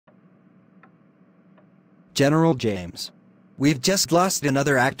General James. We've just lost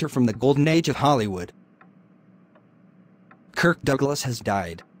another actor from the golden age of Hollywood. Kirk Douglas has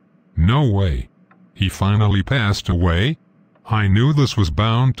died. No way. He finally passed away? I knew this was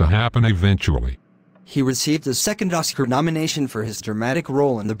bound to happen eventually. He received his second Oscar nomination for his dramatic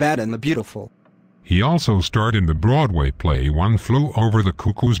role in The Bad and the Beautiful. He also starred in the Broadway play One Flew Over the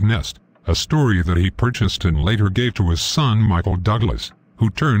Cuckoo's Nest, a story that he purchased and later gave to his son Michael Douglas, who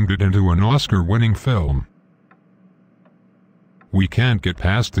turned it into an Oscar-winning film. We can't get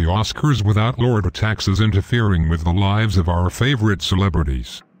past the Oscars without Lord taxes interfering with the lives of our favorite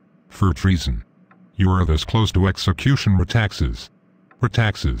celebrities. For treason. You are this close to execution. Retaxes.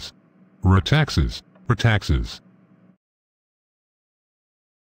 Retaxes. Retaxes. Retaxes.